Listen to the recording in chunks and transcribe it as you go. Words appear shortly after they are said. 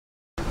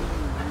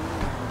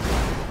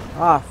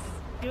Ah,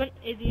 You're an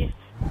idiot.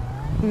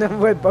 no,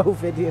 we're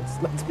both idiots,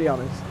 let's be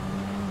honest.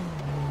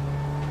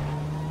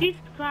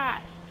 Jesus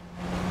Christ.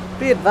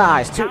 Be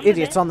advised, two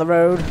idiots on the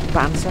road,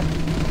 banter.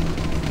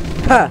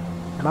 Huh,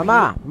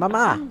 mama,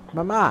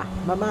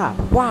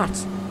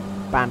 what?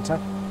 Banter.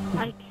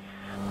 Like,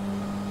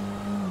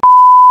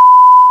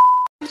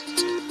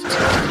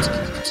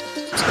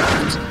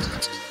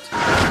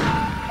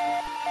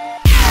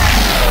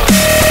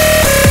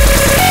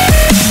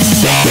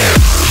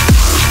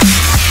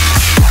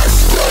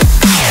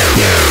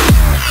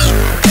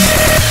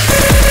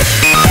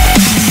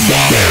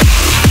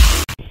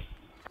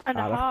 and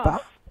a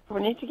half.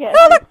 We need to get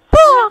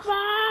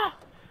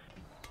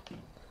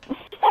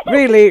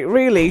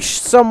Really,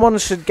 someone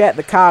should get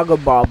the cargo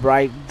bob,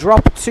 right?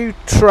 Drop 2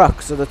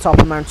 trucks at the top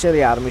of Mount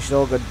Chiliad and we should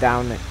all go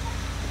down it.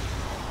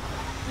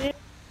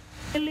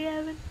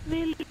 Really?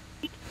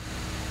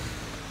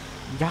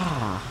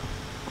 Yeah.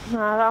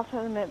 Nah,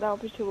 that'll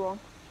be too long.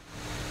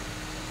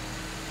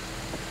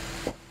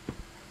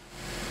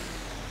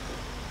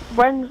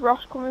 When's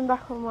Ross coming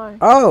back online?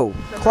 Oh,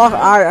 clock.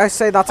 I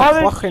say that's a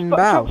clocking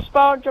bell.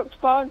 Truck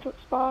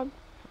spawn.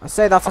 I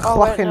say that's a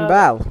clocking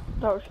bell.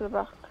 That was to the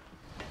back.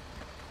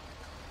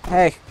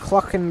 Hey,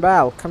 clocking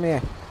bell, come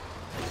here.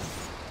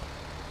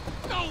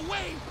 No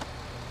way!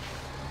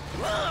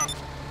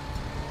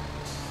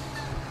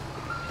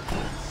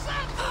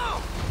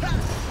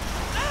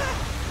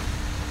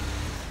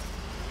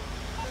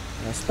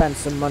 I spent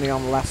some money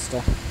on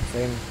Lester. For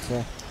him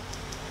to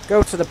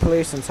go to the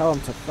police and tell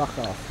him to fuck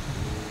off.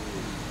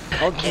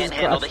 Oh, Can't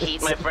handle the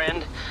heat, my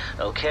friend?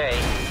 Okay,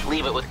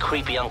 leave it with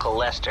creepy Uncle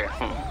Lester.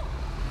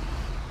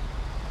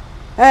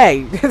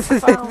 Hey,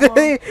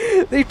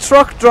 the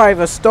truck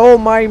driver stole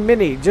my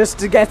Mini just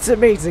to get to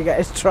me to get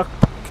his truck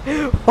back.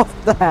 What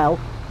the hell?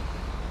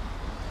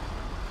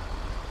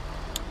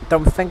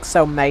 Don't think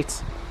so,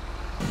 mate.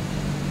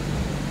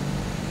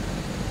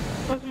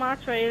 Because my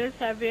trailer's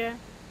heavier.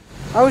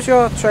 How's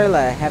your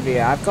trailer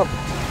heavier? I've got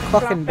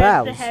clocking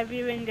bells. Flatbeds are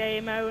heavier in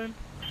game, Owen.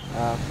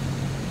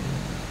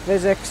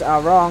 Physics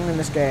are wrong in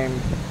this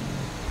game.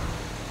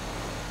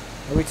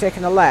 Are we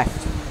taking a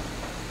left?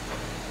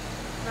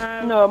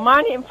 No,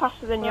 mine ain't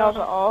faster than yours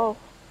at all.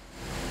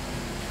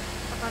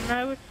 I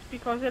know it's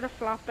because of the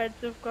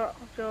flatbeds I've got,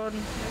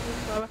 Jordan.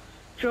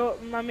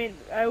 I mean,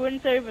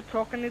 Owen's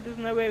overtook and he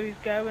doesn't know where he's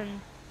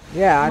going.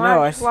 Yeah, I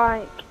know. Mine's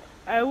like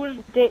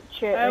Owen,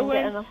 ditch it and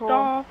get in a hole.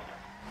 Stop.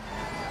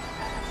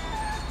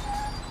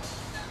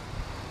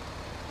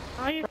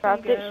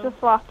 I've ditched the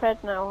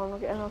flatbed now and we're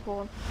getting another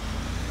one.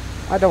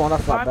 I don't want a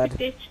Why have flatbed. you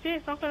ditched it?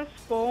 It's not going to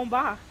spawn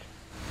back.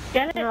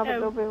 Get it? No, but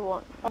there'll be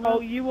one. Oh,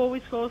 you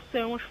always cause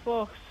so much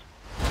fuss.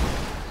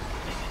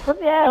 But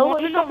yeah,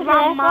 what are you talking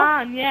about?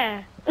 Man,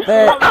 yeah.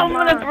 I'm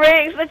gonna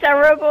break, it's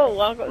terrible.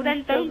 Well,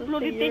 then don't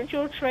bloody ditch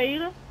your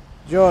trailer.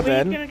 Jordan.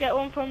 Where are you gonna get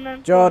one from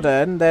then?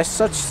 Jordan, there's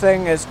such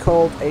thing as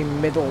called a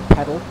middle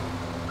pedal.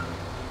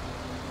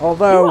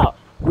 Although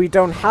we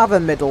don't have a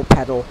middle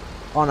pedal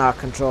on our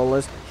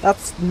controllers,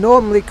 that's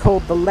normally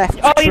called the left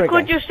trigger. Oh, you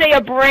could just say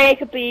a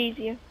brake, it'd be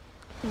easier.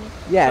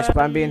 Yes, but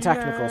I'm being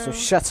technical, so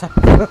shut up.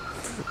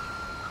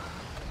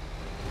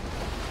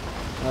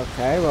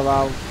 Okay, well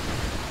I'll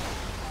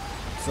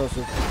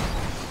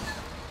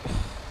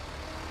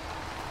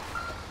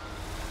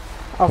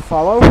I'll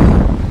follow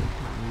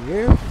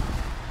you.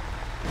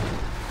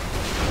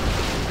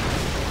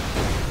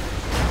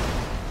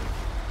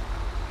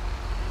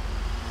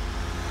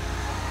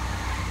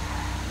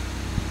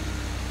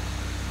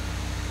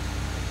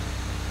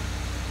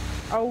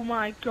 Oh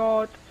my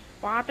god.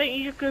 Why don't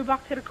you just go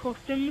back to the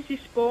customs? You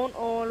spawn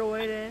all the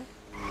way there.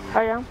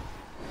 I am.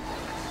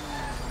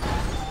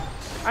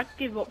 I'd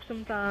give up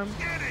sometimes.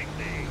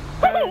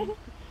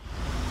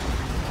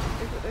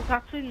 It's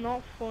actually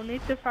not funny.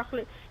 It's the fact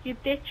that you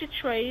ditch a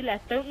trailer,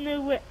 don't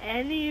know where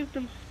any of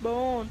them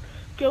spawn.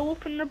 Go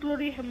up in the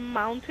bloody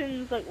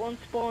mountains like one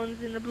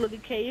spawns in the bloody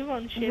cave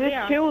on shit.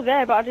 There's 2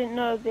 there, but I didn't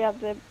know they had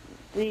the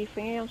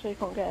thingy on, so you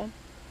can't get in.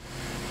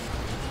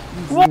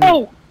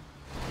 Whoa!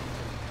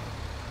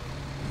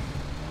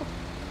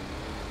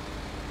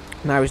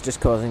 Now he's just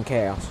causing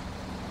chaos.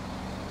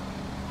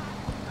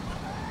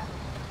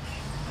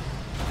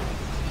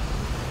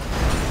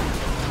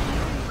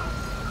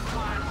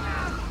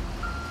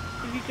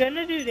 If you're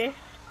gonna do this,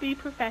 be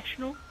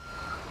professional.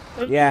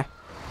 Yeah,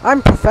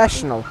 I'm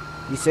professional,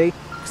 you see,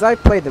 because I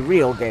play the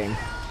real game.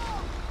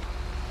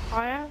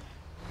 I have.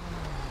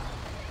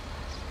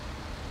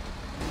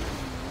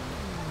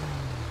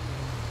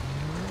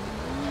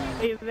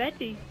 Are you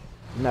ready?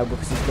 No,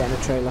 because he's getting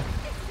a trailer.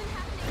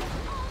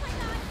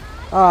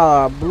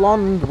 Ah,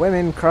 blonde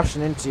women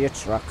crashing into your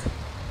truck.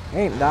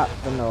 Ain't that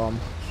the norm?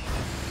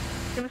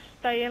 Gonna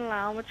stay in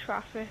line with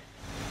traffic.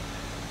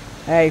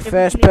 Hey,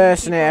 first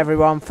person here,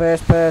 everyone.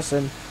 First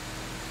person.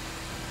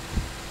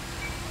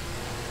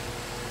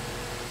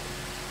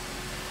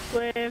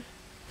 Swerve.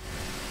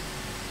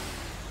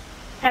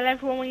 Tell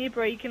everyone when you're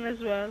braking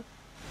as well.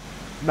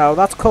 No,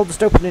 that's called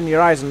just opening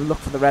your eyes and look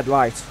for the red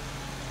light.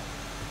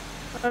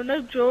 I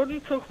know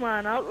Jordan took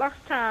mine out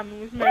last time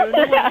and was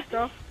moaning and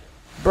stuff.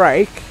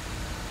 Brake.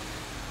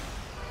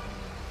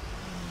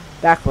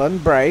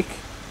 Declan, brake.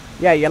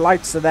 Yeah, your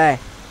lights are there.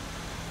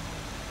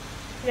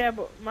 Yeah,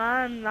 but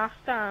man, last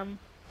time.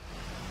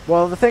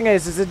 Well, the thing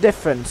is, there's a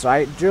difference,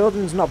 right?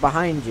 Jordan's not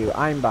behind you,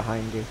 I'm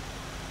behind you.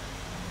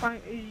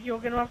 You're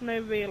gonna have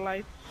no real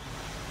lights.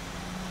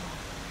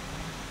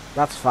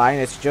 That's fine,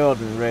 it's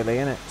Jordan, really,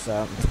 innit?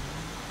 So.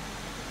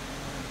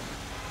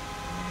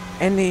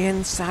 In the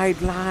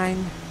inside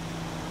line.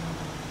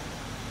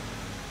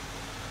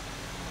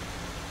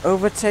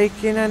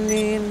 Overtaking on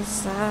the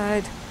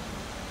inside.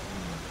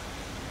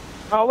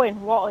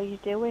 Owen, what are you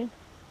doing?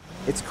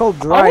 It's called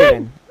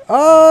driving.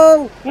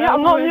 Oh! Yeah,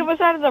 I'm not on the other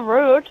side of the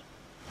road.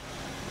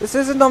 This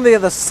isn't on the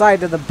other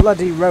side of the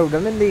bloody road.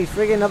 I'm in the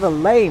friggin' other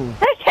lane.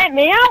 Don't take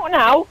me out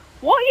now.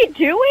 What are you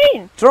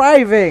doing?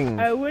 Driving.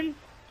 Owen,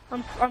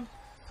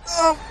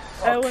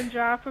 Owen,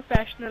 drive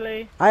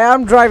professionally. I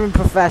am driving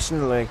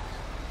professionally.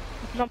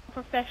 Not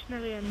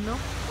professionally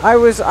enough. I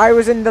was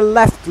in the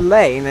left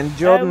lane and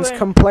Jordan's Owen,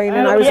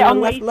 complaining I was in the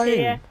left wait lane.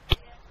 here.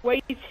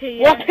 Wait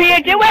here. What are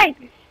you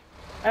doing?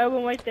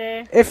 Owen, wait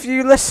there. If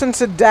you listen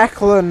to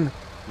Declan,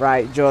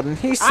 right, Jordan,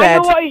 he I said,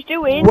 know what he's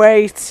doing.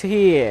 wait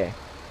here.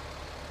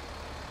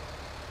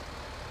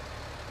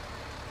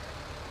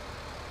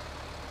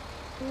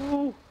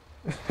 Ooh.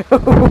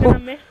 I'm gonna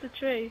miss the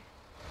tree.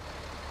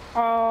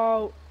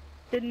 Oh,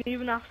 didn't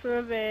even have to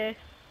reverse.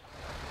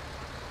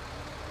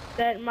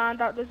 Don't mind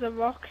that there's a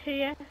rock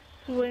here.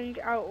 Swing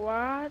out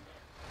wide.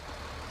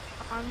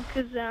 And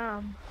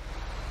kazam.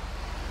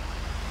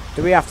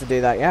 Do we have to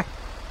do that, yeah?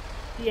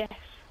 Yes.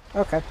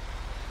 Okay.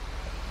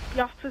 You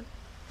have to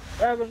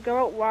go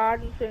out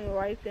wide and swing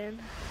right in.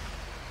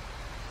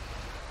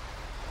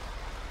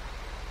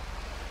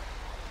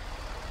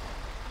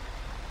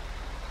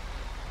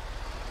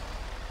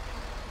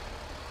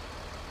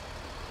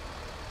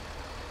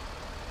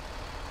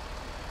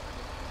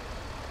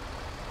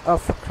 Oh,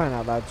 for crying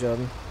out loud,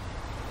 Jordan.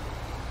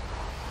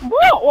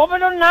 What have I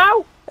done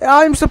now?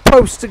 I'm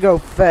supposed to go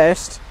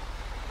first.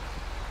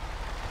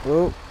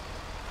 Ooh.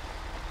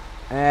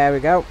 There we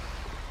go.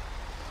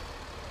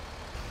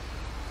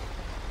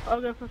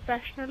 I'll go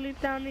professionally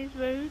down these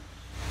roads.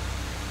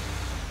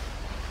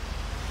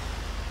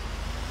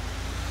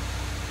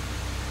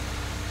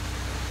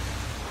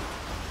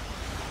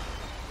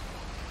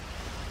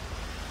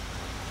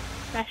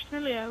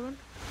 Professionally, Owen.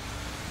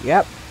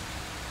 Yep.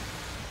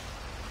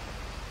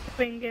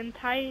 Swinging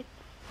tight.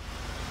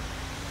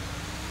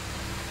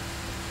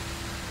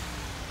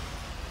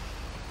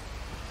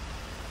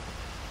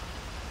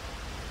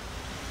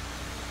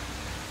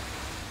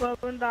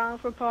 Slowing down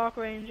for park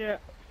ranger.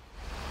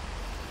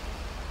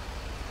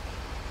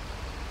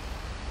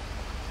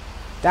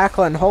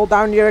 Declan, hold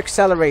down your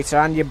accelerator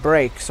and your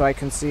brake so I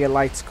can see your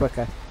lights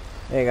quicker.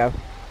 There you go.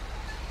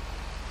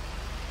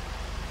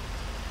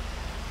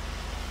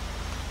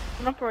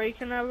 I'm not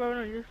braking now, Owen,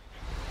 I'm just...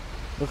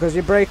 Because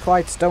your brake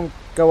lights don't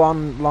go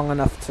on long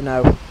enough to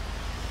know.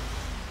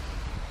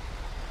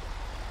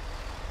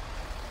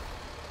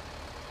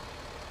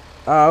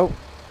 Oh.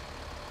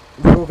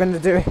 We're going to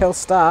do a hill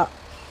start.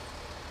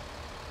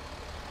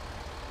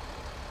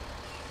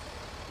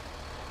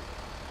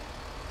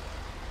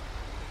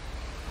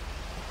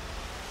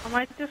 I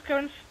might just go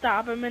and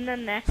stab him in the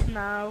neck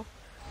now.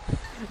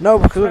 No,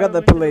 because we got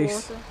the Throw him into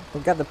police. water.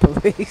 We got the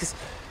police.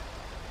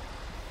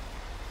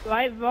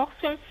 Right, rocks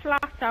going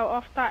flat out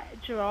off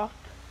that drop.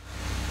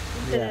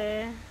 Into Yeah.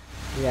 there.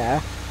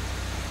 Yeah.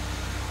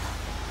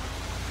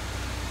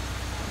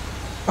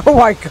 Oh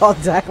my god,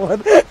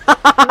 Declan.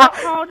 Not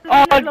harder than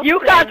it Oh, looks you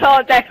can't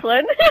like. talk,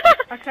 Declan.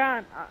 I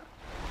can't.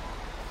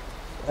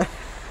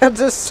 I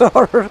just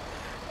saw her.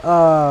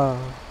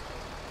 Oh.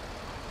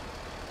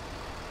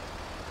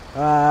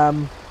 I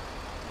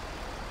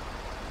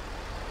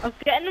was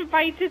getting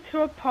invited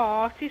to a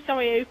party, so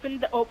I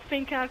opened it up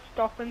thinking I'd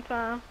stop in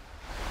time.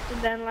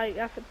 And then, like,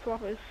 I had to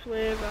proper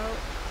swerve out.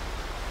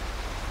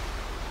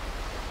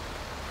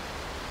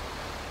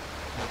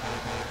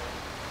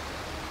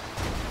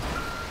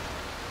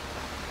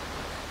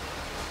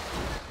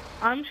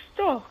 I'm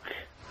stuck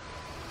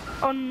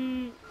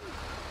on...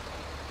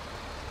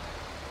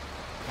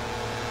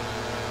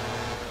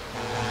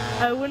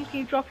 Owen, can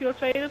you drop your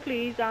trailer,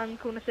 please, and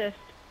come and assist?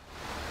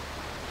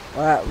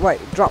 wait,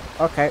 drop.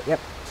 Okay, yep.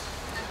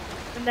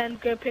 And then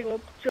go pick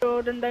up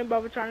Jordan, don't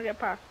bother trying to get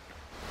past.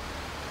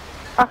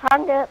 I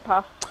can get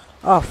past.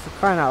 Oh, for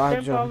crying out loud,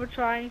 Don't Jordan. bother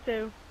trying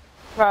to.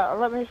 Right,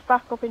 let me just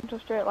back up into a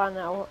straight line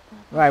now.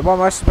 Right, what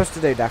am I supposed to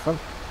do, Declan?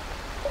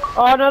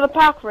 Oh no, the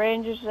park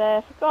ranger's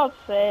there, for God's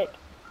sake.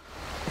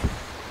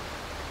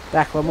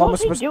 Declan, what am I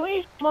What's he supposed doing?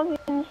 He's on the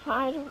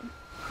inside of...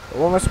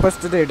 what am I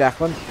supposed to do,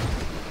 Declan?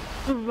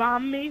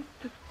 Ram me.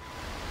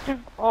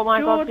 Oh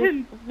my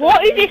Jordan. God.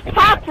 What is this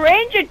park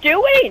ranger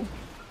doing?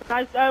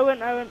 Nice, Owen.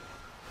 There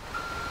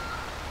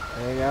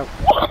you go.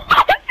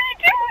 What is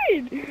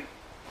he doing?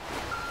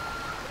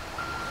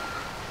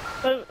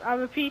 I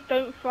repeat,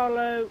 don't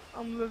follow.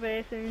 I'm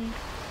reversing.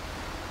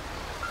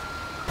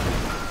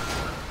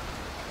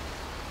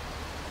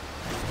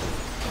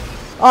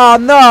 Oh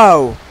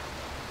no!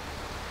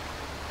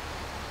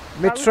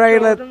 My That was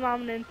trailer. Jordan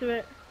ramming into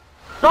it.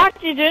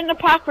 What you doing? The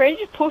park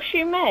ranger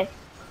pushing me.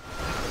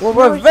 Well,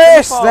 No, it's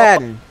reverse gonna fall.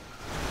 then.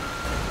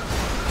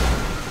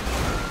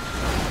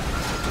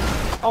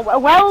 Oh,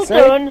 well See?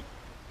 done.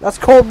 That's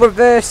called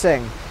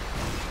reversing.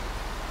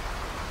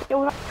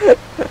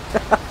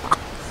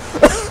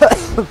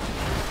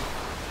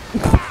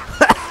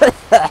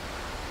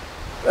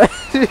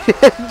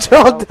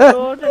 Jordan,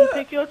 Jordan,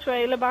 pick your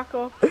trailer back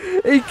up.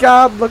 he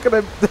can't. Look at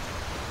him.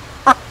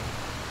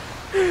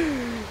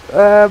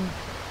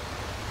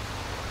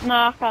 No,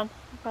 I can.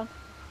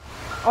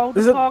 Oh,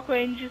 Is the it- park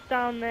ranger's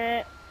down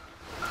there.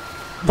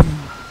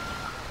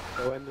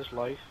 Go end this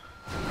life.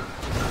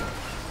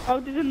 Oh,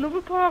 there's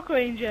another park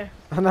ranger.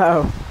 I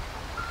know.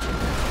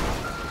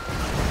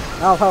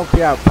 I'll help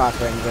you out, Park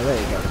Ranger.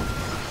 There you go.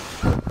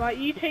 Right,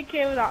 you take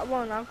care of that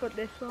one. I've got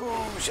this one.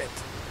 Oh shit.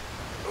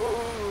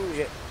 Oh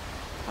shit.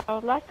 I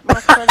would like my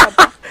trailer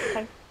back.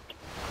 Thank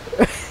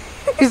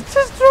He's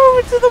just thrown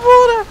into the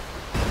water.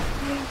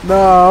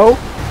 No.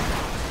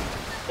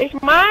 It's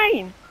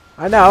mine.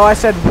 I know. I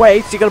said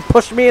wait. You're gonna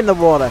push me in the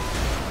water.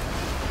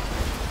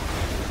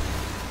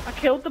 I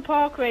killed the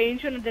park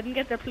ranger and I didn't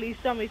get the police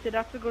on me, so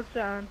that's a good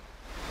sign.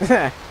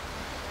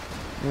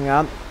 Hang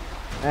on.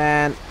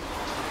 And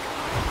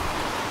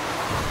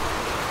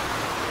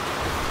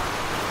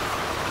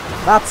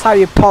that's how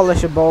you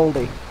polish a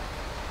baldy.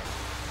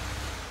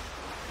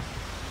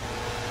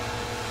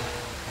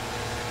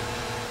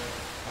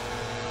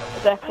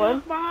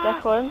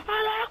 Declan.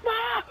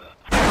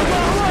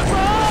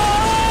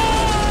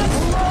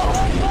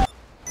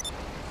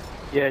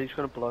 Yeah, he's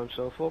gonna blow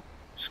himself up.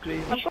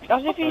 Screaming. As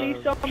if he's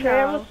Police on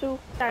trailer now. so.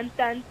 Dun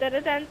dun dun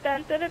dun dun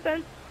dun dun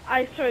dun.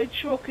 I throw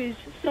truckers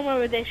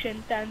summer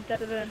edition. Dun dun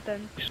dun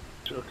dun.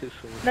 Struck his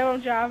food. No, I'm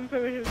driving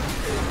for it.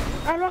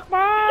 Allah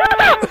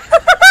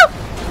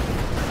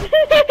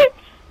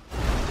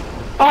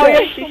Oh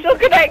yes, he's still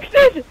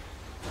connected.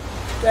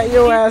 Get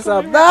your ass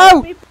up. Help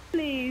No. me,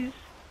 please.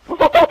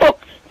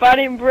 But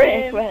in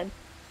break Um, when.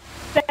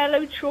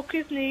 Fellow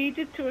truckers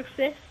needed to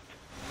assist.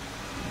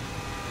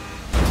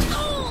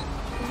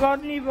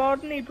 Rodney,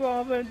 Bravo,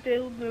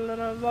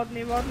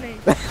 Rodney.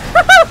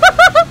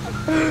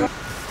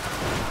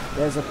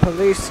 There's a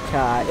police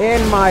car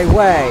in my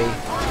way.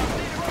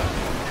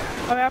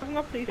 I haven't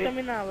got police on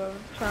me now,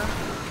 it's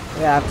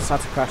fine. Yeah, I just had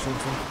to crash into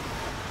him.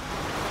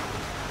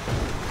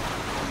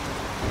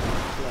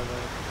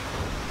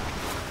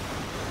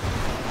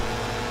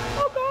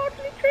 Oh god,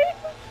 me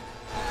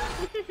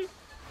creepers!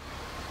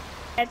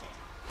 Ed.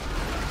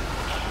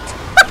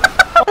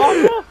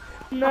 Oh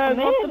No, I not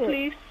made the it.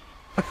 police.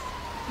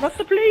 Not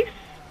the police.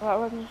 no. That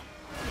wasn't.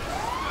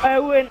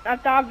 Owen, I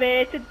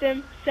diverted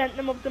them, sent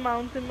them up the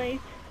mountain, mate.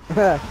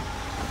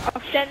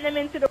 I've sent them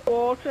into the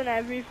water and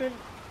everything.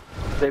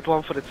 Did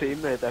one for the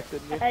team there, Deck,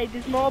 didn't you? Hey,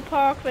 there's more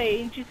park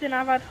rangers and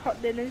I've had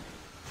hot dinners.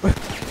 Oh,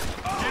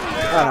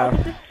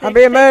 Just I'm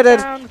being murdered.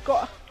 down,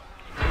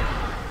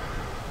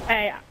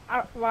 Hey,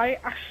 I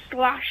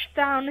slashed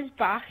down his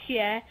back,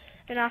 yeah,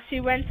 and as he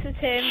went to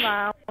turn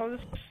round, I was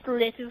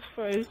slit his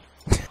throat.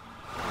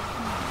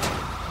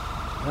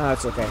 No,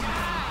 it's okay.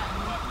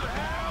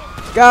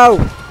 Go!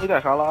 Hey,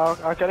 Deck,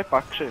 I'll get it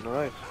back soon,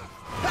 alright?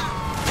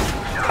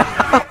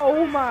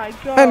 Oh my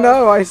god. I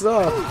know, I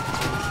saw.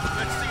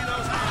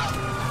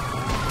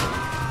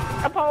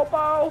 A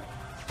popo!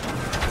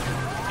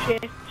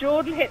 Shit,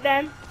 Jordan hit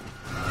them.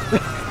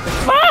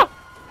 Ah!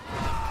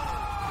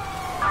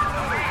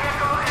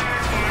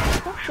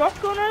 Oh,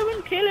 shotgun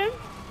Owen, kill him.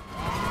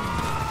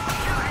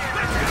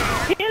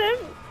 Kill him.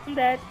 I'm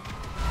dead.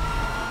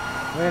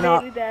 We're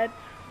not. Really dead.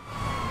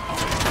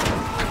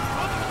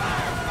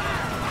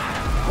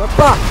 We're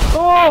back.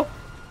 Oh!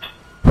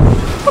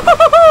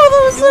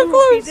 That was so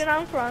close. Feeding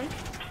on front.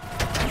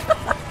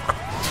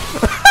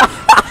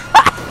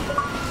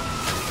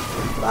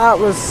 That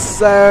was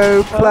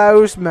so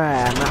close,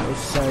 man. That was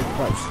so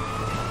close.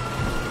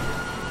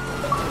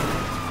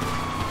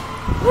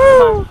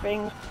 My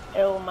things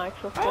ill my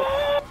truffle.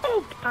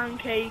 Oh,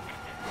 pancake.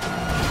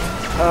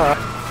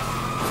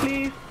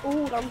 Please.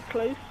 Oh, that was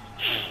close.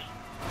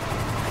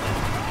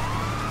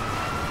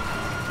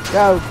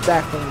 Go,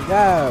 Declan,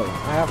 go.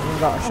 I haven't even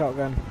got a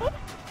shotgun.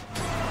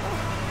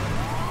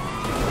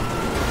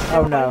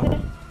 Oh no.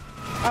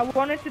 I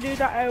wanted to do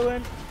that,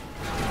 Owen.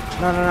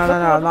 No,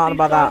 I'm not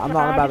about that. I'm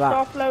not about that.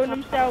 Stop blowing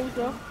themselves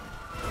up.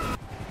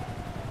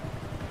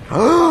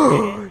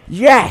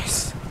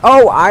 Yes!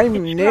 Oh, I'm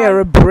near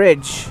a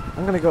bridge.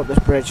 I'm gonna go up this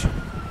bridge.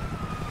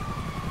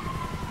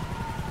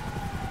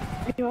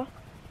 You are?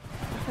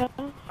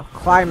 I'll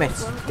climb it,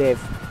 Div.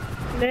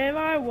 There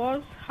I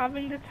was,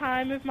 having the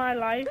time of my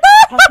life.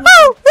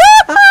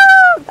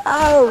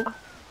 No!